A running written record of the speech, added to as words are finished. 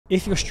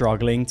If you're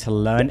struggling to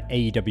learn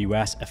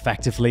AWS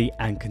effectively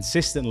and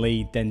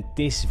consistently, then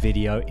this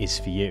video is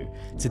for you.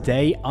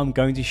 Today, I'm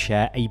going to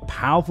share a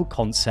powerful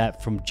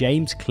concept from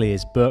James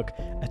Clear's book,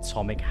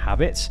 Atomic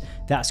Habits,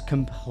 that's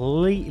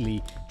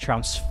completely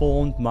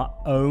transformed my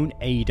own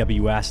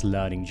AWS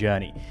learning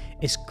journey.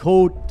 It's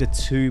called the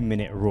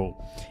 2-minute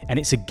rule, and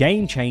it's a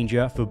game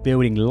changer for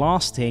building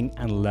lasting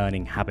and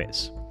learning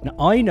habits. Now,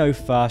 I know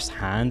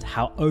firsthand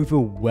how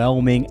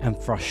overwhelming and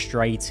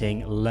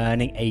frustrating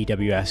learning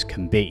AWS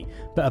can be,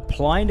 but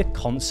applying the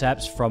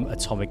concepts from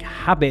Atomic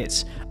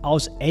Habits, I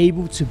was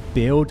able to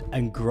build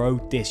and grow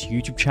this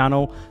YouTube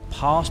channel,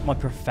 pass my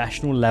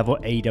professional level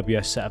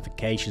AWS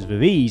certifications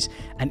with ease,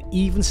 and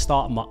even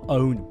start my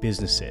own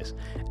businesses.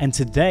 And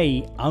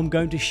today, I'm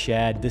going to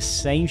share the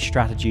same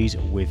strategies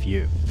with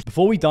you.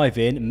 Before we dive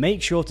in,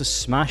 make sure to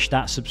smash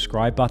that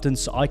subscribe button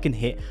so I can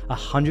hit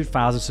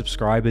 100,000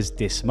 subscribers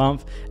this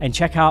month, and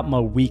check out my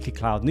weekly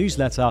cloud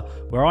newsletter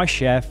where I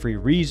share free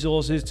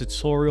resources,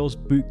 tutorials,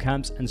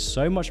 bootcamps, and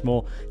so much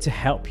more to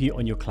help you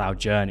on your cloud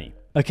journey.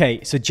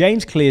 Okay, so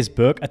James Clear's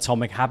book,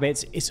 Atomic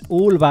Habits, is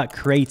all about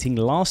creating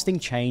lasting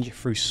change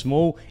through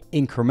small,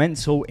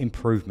 incremental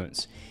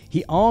improvements.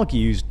 He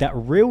argues that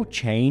real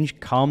change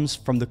comes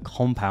from the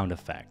compound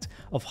effect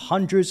of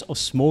hundreds of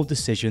small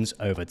decisions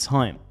over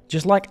time.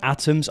 Just like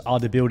atoms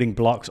are the building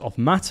blocks of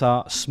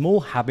matter,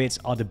 small habits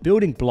are the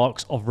building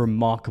blocks of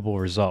remarkable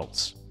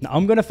results. Now,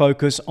 I'm going to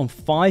focus on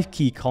 5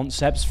 key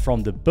concepts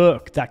from the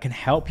book that can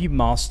help you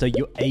master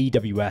your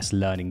AWS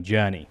learning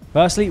journey.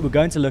 Firstly, we're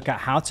going to look at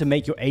how to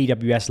make your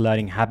AWS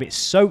learning habits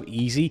so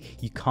easy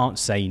you can't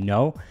say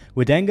no.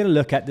 We're then going to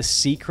look at the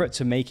secret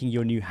to making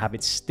your new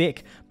habits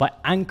stick by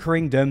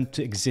anchoring them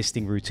to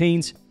existing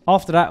routines.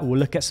 After that, we'll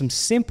look at some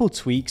simple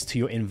tweaks to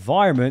your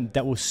environment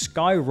that will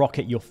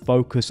skyrocket your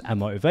focus and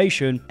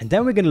motivation. And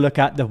then we're going to look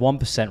at the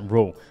 1%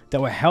 rule that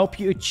will help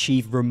you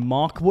achieve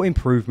remarkable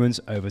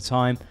improvements over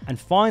time. And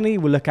finally,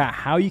 we'll look at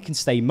how you can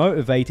stay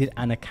motivated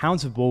and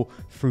accountable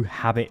through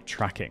habit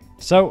tracking.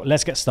 So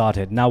let's get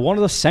started. Now, one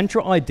of the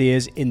central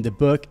ideas in the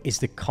book is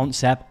the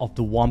concept of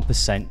the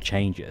 1%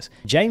 changes.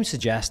 James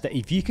suggests that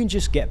if you can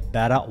just get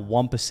better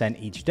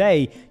 1% each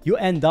day, you'll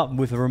end up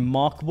with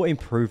remarkable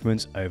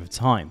improvements over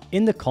time.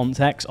 In the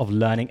context of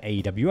learning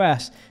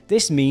AWS,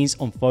 this means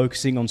on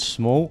focusing on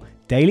small,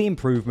 daily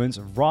improvements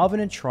rather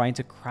than trying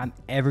to cram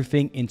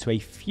everything into a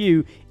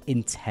few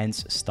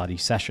intense study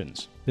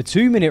sessions. The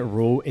 2-minute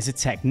rule is a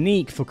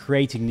technique for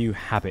creating new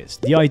habits.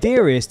 The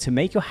idea is to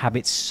make your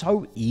habits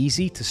so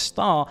easy to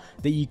start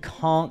that you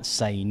can't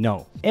say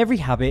no. Every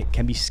habit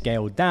can be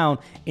scaled down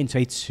into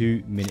a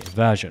 2-minute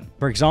version.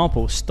 For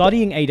example,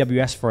 studying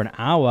AWS for an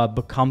hour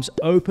becomes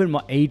open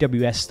my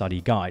AWS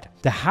study guide.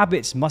 The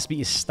habits must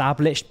be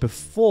established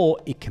before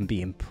it can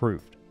be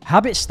improved.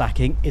 Habit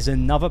stacking is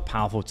another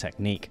powerful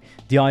technique.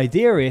 The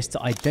idea is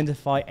to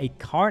identify a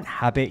current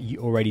habit you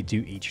already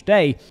do each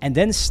day and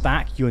then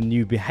stack your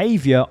new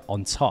behavior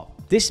on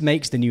top. This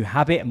makes the new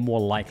habit more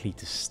likely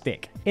to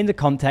stick. In the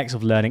context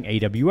of learning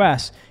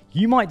AWS,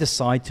 you might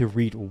decide to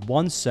read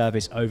one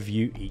service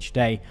overview each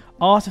day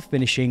after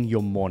finishing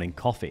your morning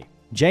coffee.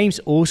 James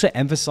also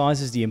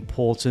emphasizes the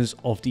importance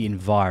of the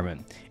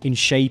environment in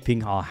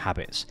shaping our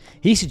habits.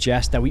 He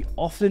suggests that we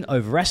often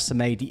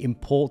overestimate the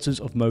importance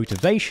of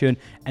motivation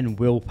and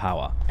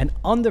willpower and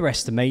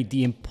underestimate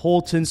the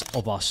importance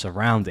of our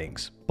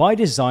surroundings. By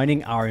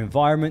designing our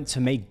environment to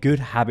make good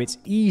habits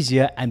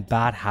easier and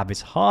bad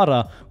habits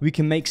harder, we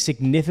can make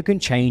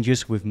significant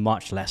changes with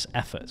much less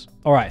effort.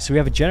 Alright, so we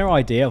have a general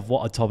idea of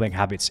what Atomic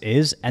Habits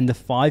is and the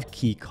 5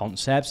 key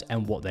concepts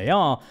and what they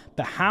are,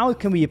 but how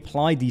can we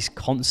apply these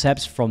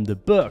concepts from the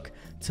book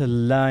to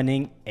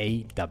learning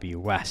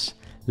AWS?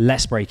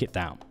 Let's break it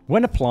down.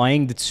 When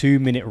applying the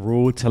 2-minute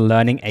rule to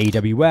learning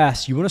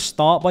AWS, you want to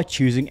start by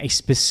choosing a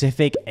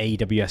specific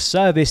AWS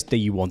service that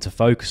you want to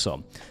focus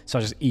on,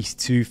 such as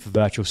EC2 for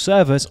virtual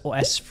servers or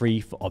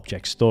S3 for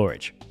object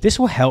storage. This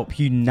will help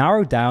you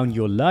narrow down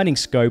your learning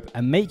scope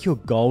and make your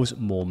goals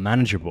more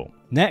manageable.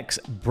 Next,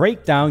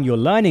 break down your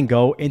learning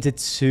goal into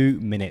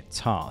 2-minute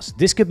tasks.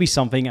 This could be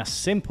something as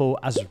simple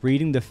as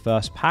reading the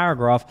first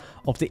paragraph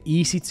of the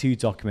EC2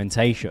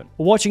 documentation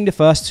or watching the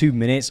first 2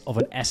 minutes of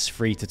an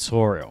S3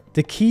 tutorial.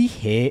 The key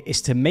here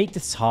is to make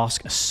the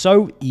task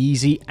so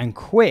easy and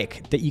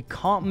quick that you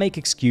can't make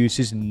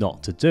excuses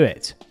not to do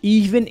it.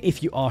 Even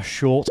if you are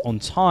short on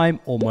time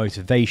or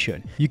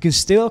motivation, you can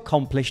still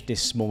accomplish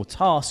this small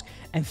task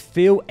and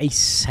feel a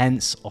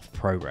sense of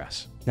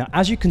progress. Now,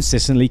 as you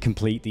consistently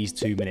complete these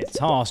 2-minute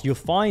tasks, you'll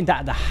find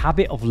that the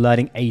habit of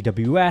learning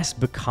AWS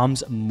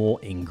becomes more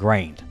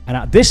ingrained. And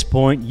at this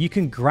point, you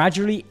can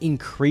gradually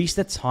increase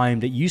the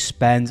time that you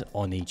spend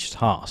on each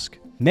task.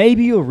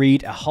 Maybe you'll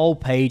read a whole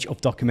page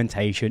of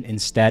documentation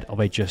instead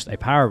of just a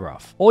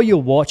paragraph. Or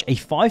you'll watch a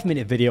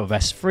 5-minute video of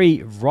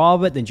S3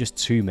 rather than just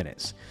 2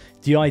 minutes.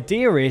 The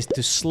idea is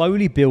to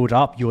slowly build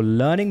up your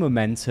learning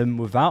momentum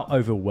without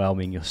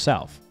overwhelming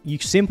yourself. You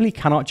simply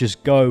cannot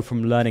just go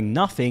from learning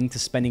nothing to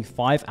spending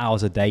 5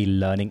 hours a day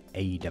learning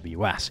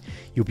AWS.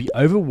 You'll be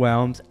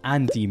overwhelmed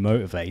and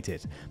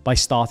demotivated. By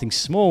starting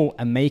small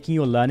and making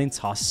your learning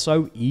tasks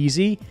so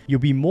easy,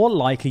 you'll be more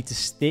likely to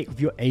stick with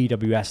your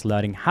AWS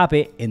learning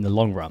habit in the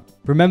long run.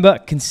 Remember,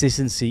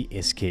 consistency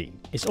is key.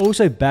 It's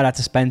also better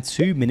to spend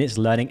 2 minutes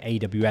learning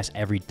AWS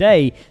every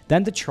day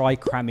than to try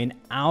cramming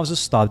hours of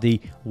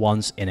study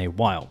once in a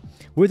while.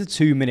 With the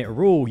 2-minute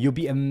rule, you'll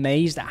be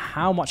amazed at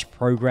how much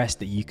progress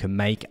that you can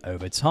make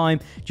over time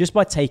just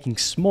by taking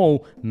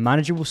small,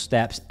 manageable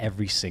steps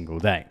every single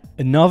day.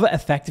 Another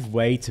effective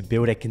way to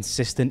build a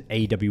consistent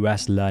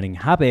AWS learning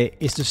habit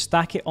is to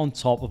stack it on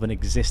top of an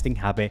existing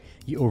habit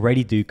you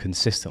already do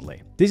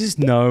consistently. This is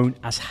known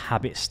as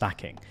habit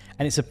stacking,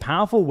 and it's a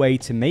powerful way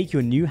to make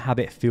your new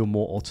habit feel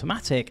more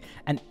automatic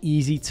and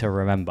easy to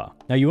remember.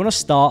 Now, you want to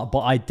start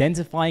by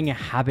identifying a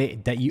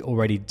habit that you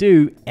already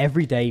do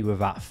every day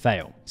without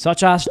fail,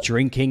 such as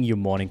drinking your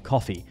morning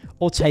coffee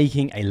or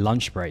taking a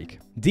lunch break.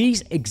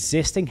 These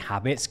existing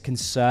habits can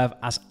serve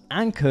as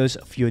anchors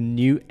for your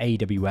new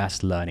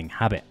AWS learning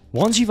habit.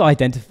 Once you've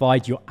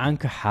identified your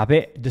anchor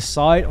habit,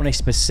 decide on a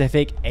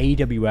specific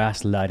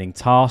AWS learning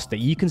task that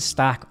you can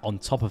stack on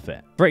top of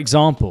it. For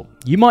example,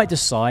 you might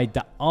decide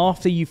that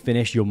after you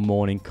finish your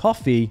morning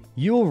coffee,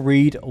 you'll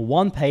read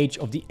one page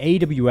of the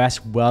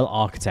AWS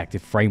well-architected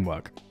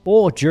framework.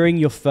 Or during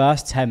your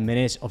first 10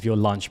 minutes of your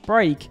lunch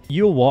break,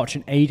 you'll watch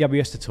an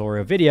AWS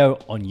tutorial video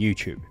on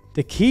YouTube.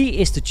 The key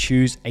is to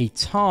choose a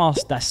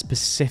task that's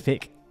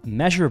specific,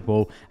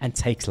 measurable, and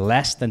takes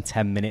less than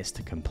 10 minutes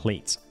to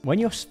complete. When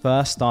you're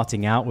first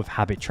starting out with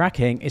habit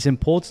tracking, it's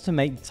important to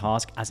make the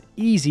task as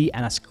easy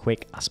and as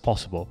quick as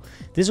possible.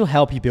 This will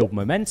help you build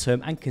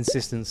momentum and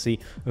consistency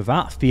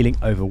without feeling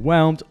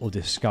overwhelmed or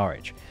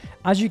discouraged.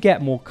 As you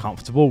get more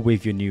comfortable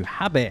with your new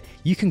habit,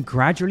 you can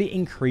gradually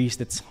increase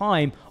the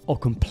time or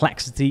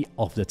complexity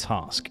of the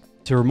task.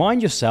 To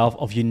remind yourself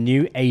of your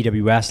new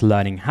AWS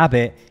learning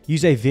habit,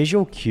 use a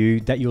visual cue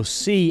that you'll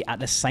see at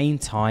the same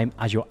time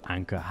as your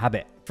anchor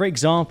habit. For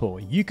example,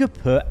 you could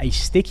put a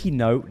sticky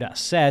note that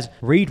says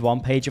read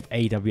one page of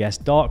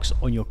AWS docs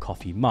on your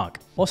coffee mug,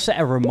 or set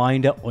a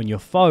reminder on your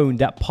phone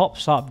that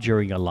pops up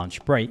during your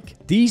lunch break.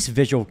 These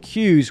visual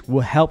cues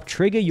will help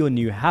trigger your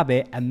new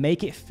habit and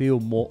make it feel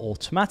more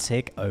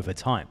automatic over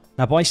time.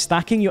 Now, by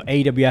stacking your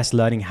AWS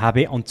learning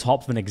habit on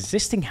top of an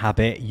existing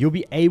habit, you'll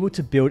be able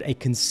to build a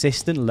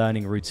consistent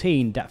learning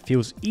routine that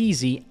feels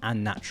easy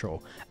and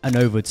natural. And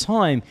over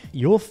time,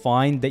 you'll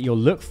find that you'll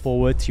look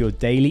forward to your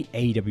daily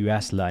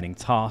AWS learning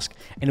task,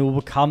 and it will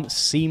become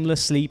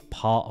seamlessly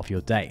part of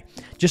your day,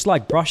 just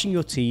like brushing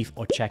your teeth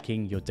or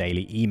checking your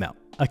daily email.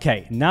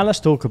 Okay, now let's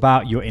talk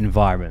about your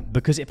environment,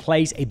 because it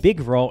plays a big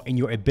role in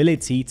your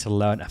ability to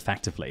learn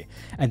effectively.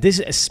 And this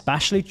is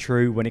especially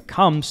true when it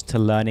comes to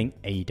learning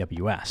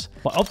AWS.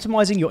 By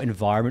optimizing your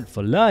environment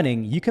for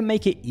learning, you can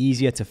make it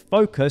easier to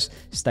focus,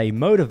 stay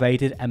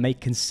motivated, and make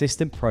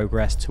consistent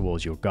progress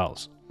towards your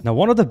goals. Now,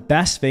 one of the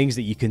best things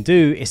that you can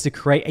do is to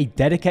create a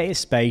dedicated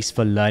space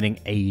for learning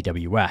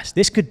AWS.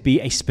 This could be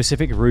a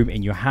specific room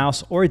in your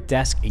house or a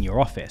desk in your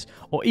office,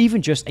 or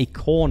even just a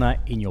corner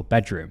in your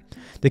bedroom.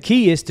 The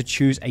key is to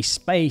choose a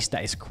space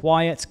that is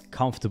quiet,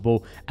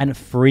 comfortable, and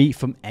free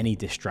from any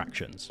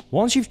distractions.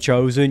 Once you've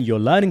chosen your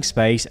learning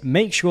space,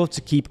 make sure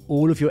to keep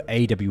all of your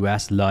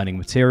AWS learning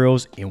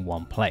materials in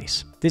one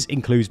place. This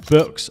includes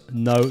books,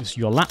 notes,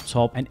 your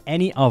laptop, and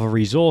any other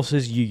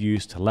resources you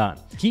use to learn.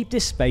 Keep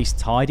this space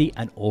tidy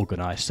and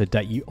organized so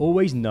that you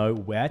always know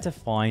where to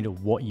find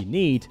what you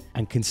need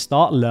and can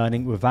start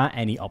learning without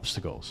any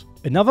obstacles.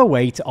 Another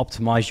way to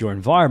optimize your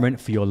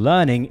environment for your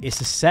learning is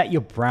to set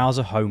your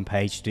browser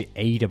homepage to the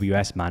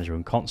AWS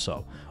Management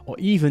Console, or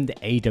even the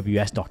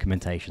AWS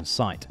documentation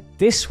site.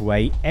 This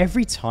way,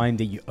 every time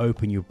that you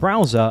open your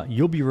browser,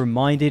 you'll be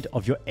reminded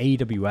of your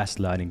AWS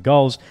learning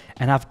goals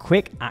and have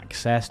quick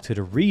access to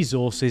the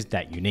resources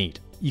that you need.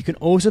 You can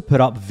also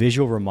put up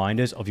visual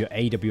reminders of your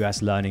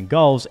AWS learning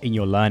goals in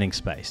your learning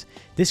space.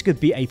 This could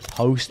be a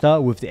poster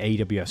with the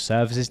AWS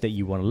services that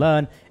you want to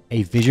learn,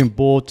 a vision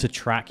board to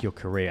track your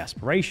career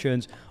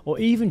aspirations, or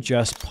even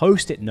just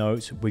post-it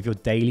notes with your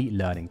daily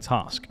learning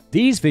task.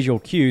 These visual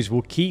cues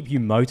will keep you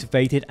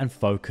motivated and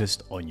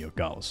focused on your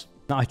goals.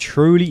 Now, I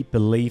truly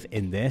believe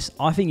in this.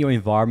 I think your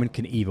environment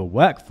can either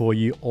work for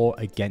you or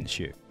against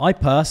you. I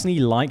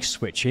personally like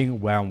switching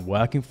where I'm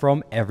working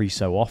from every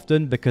so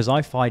often because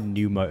I find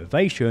new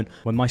motivation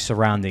when my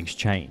surroundings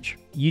change.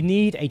 You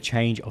need a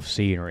change of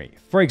scenery.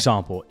 For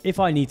example, if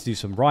I need to do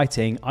some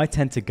writing, I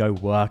tend to go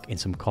work in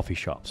some coffee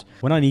shops.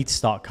 When I need to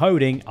start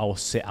coding, I will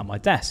sit at my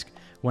desk.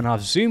 When I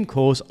have Zoom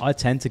calls, I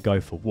tend to go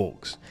for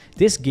walks.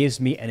 This gives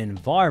me an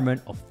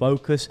environment of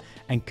focus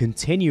and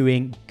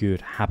continuing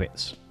good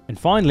habits. And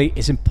finally,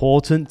 it's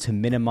important to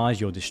minimize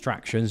your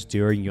distractions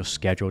during your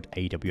scheduled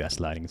AWS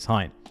learning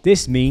time.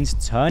 This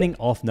means turning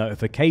off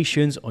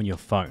notifications on your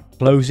phone,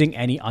 closing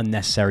any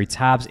unnecessary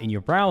tabs in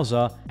your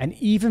browser, and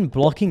even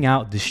blocking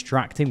out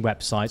distracting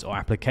websites or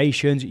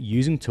applications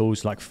using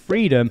tools like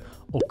Freedom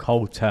or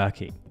Cold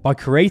Turkey. By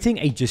creating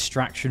a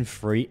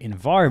distraction-free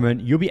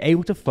environment, you'll be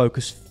able to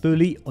focus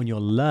fully on your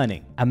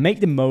learning and make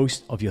the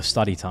most of your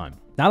study time.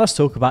 Now let's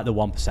talk about the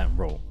 1%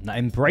 rule. Now,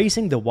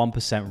 embracing the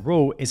 1%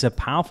 rule is a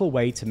powerful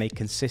way to make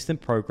consistent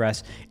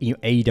progress in your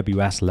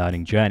AWS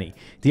learning journey.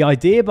 The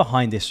idea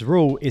behind this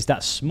rule is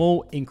that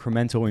small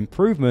incremental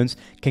improvements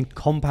can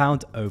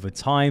compound over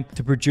time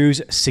to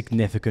produce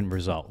significant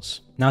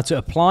results. Now, to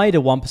apply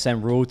the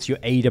 1% rule to your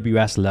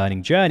AWS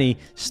learning journey,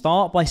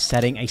 start by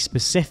setting a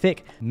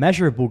specific,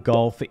 measurable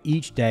goal for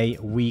each day,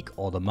 week,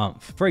 or the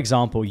month. For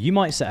example, you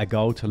might set a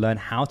goal to learn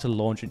how to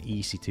launch an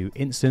EC2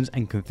 instance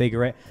and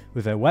configure it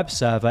with a web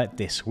server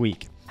this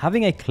week.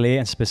 Having a clear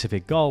and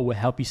specific goal will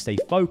help you stay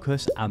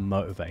focused and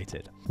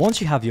motivated. Once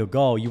you have your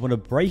goal, you want to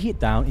break it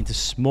down into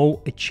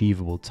small,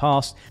 achievable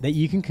tasks that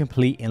you can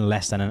complete in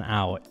less than an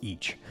hour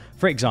each.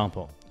 For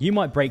example, you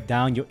might break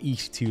down your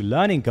EC2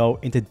 learning goal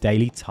into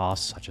daily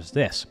tasks such as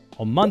this.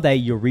 On Monday,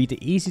 you'll read the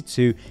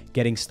EC2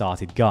 Getting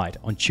Started guide.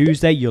 On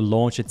Tuesday, you'll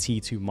launch a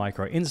T2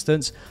 micro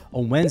instance.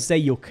 On Wednesday,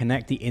 you'll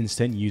connect the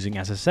instance using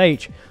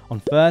SSH. On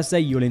Thursday,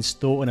 you'll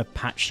install an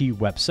Apache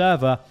web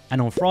server. And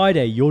on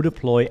Friday, you'll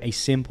deploy a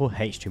simple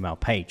HTML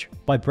page.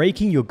 By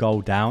breaking your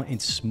goal down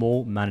into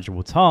small,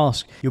 manageable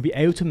tasks, you'll be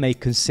able to make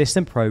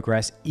consistent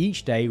progress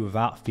each day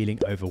without feeling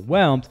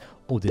overwhelmed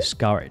or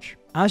discouraged.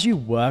 As you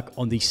work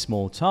on these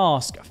small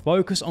tasks,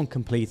 focus on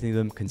completing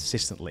them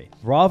consistently,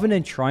 rather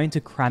than trying to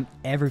cram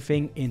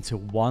everything into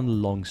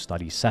one long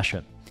study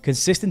session.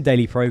 Consistent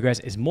daily progress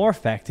is more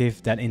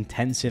effective than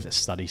intensive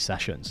study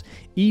sessions.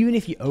 Even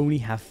if you only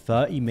have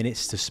 30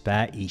 minutes to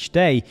spare each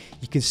day,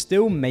 you can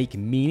still make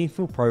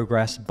meaningful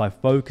progress by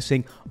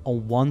focusing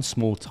on one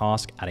small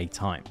task at a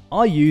time.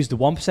 I use the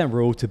 1%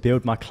 rule to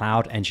build my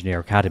Cloud Engineer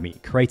Academy.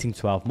 Creating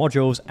 12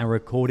 modules and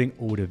recording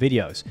all the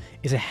videos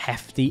is a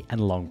hefty and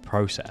long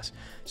process.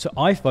 So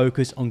I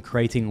focus on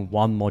creating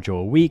one module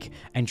a week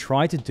and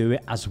try to do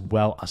it as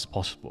well as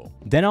possible.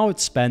 Then I would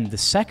spend the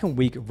second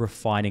week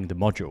refining the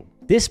module.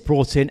 This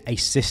brought in a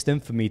system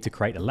for me to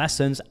create the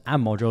lessons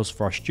and modules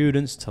for our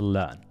students to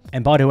learn.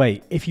 And by the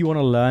way, if you want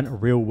to learn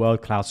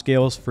real-world cloud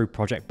skills through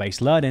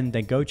project-based learning,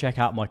 then go check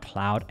out my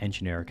Cloud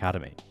Engineer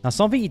Academy. Now,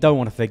 something you don't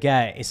want to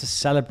forget is to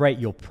celebrate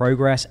your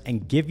progress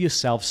and give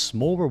yourself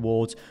small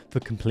rewards for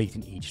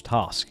completing each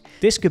task.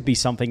 This could be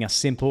something as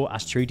simple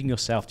as treating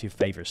yourself to your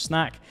favorite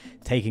snack,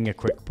 taking a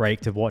quick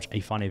break to watch a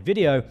funny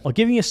video, or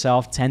giving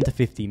yourself 10 to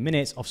 15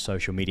 minutes of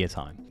social media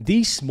time.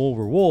 These small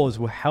rewards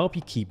will help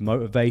you keep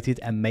motivated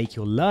and make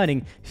your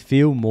learning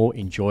feel more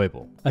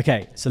enjoyable.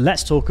 Okay, so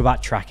let's talk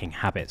about tracking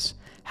habits.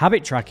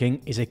 Habit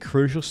tracking is a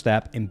crucial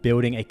step in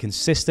building a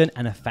consistent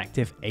and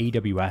effective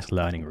AWS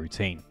learning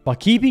routine. By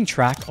keeping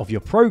track of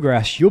your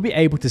progress, you'll be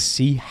able to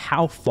see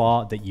how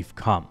far that you've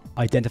come,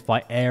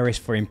 identify areas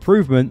for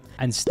improvement,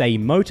 and stay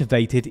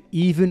motivated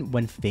even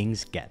when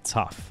things get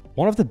tough.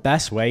 One of the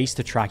best ways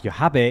to track your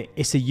habit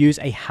is to use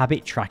a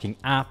habit tracking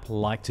app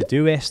like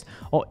Todoist,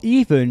 or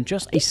even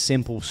just a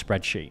simple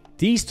spreadsheet.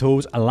 These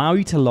tools allow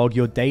you to log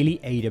your daily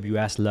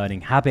AWS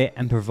learning habit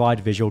and provide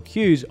visual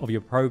cues of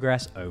your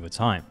progress over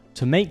time.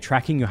 To make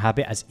tracking your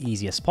habit as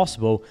easy as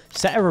possible,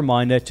 set a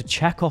reminder to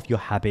check off your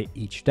habit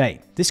each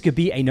day. This could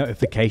be a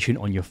notification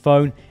on your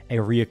phone, a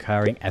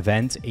recurring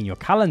event in your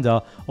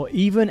calendar, or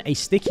even a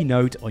sticky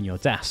note on your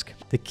desk.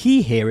 The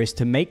key here is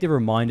to make the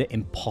reminder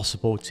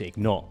impossible to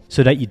ignore,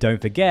 so that you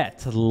don't forget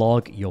to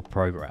log your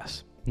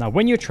progress. Now,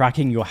 when you're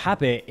tracking your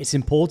habit, it's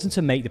important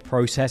to make the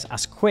process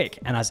as quick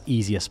and as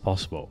easy as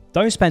possible.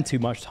 Don't spend too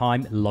much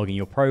time logging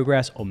your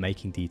progress or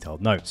making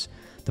detailed notes.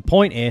 The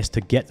point is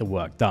to get the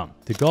work done.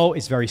 The goal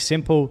is very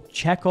simple.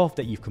 Check off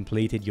that you've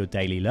completed your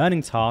daily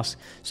learning tasks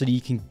so that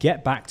you can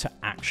get back to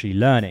actually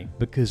learning,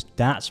 because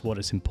that's what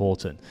is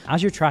important.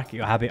 As you track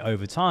your habit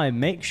over time,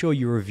 make sure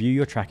you review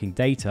your tracking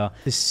data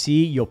to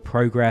see your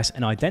progress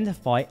and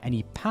identify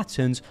any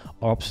patterns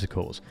or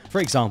obstacles.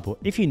 For example,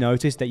 if you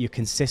notice that you're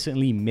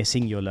consistently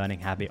missing your learning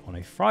habit on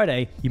a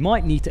Friday, you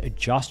might need to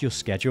adjust your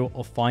schedule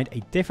or find a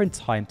different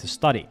time to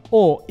study.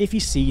 Or if you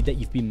see that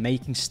you've been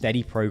making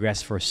steady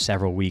progress for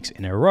several weeks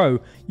in a row,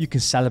 you can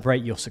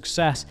celebrate your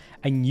success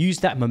and use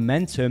that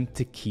momentum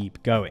to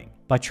keep going.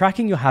 By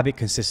tracking your habit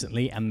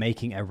consistently and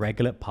making a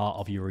regular part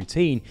of your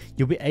routine,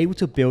 you'll be able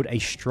to build a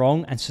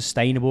strong and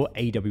sustainable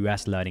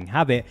AWS learning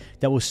habit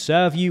that will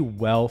serve you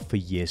well for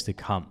years to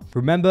come.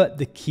 Remember,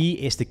 the key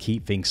is to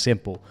keep things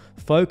simple.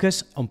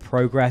 Focus on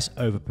progress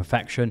over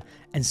perfection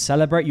and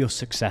celebrate your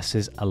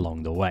successes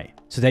along the way.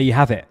 So there you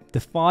have it, the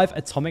 5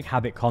 atomic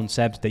habit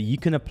concepts that you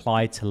can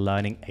apply to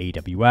learning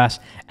AWS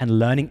and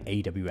learning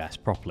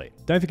AWS properly.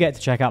 Don't forget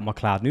to check out my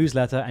cloud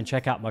newsletter and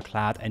check out my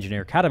Cloud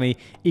Engineer Academy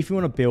if you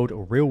want to build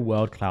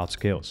real-world cloud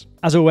skills.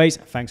 As always,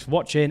 thanks for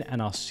watching,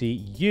 and I'll see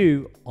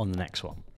you on the next one.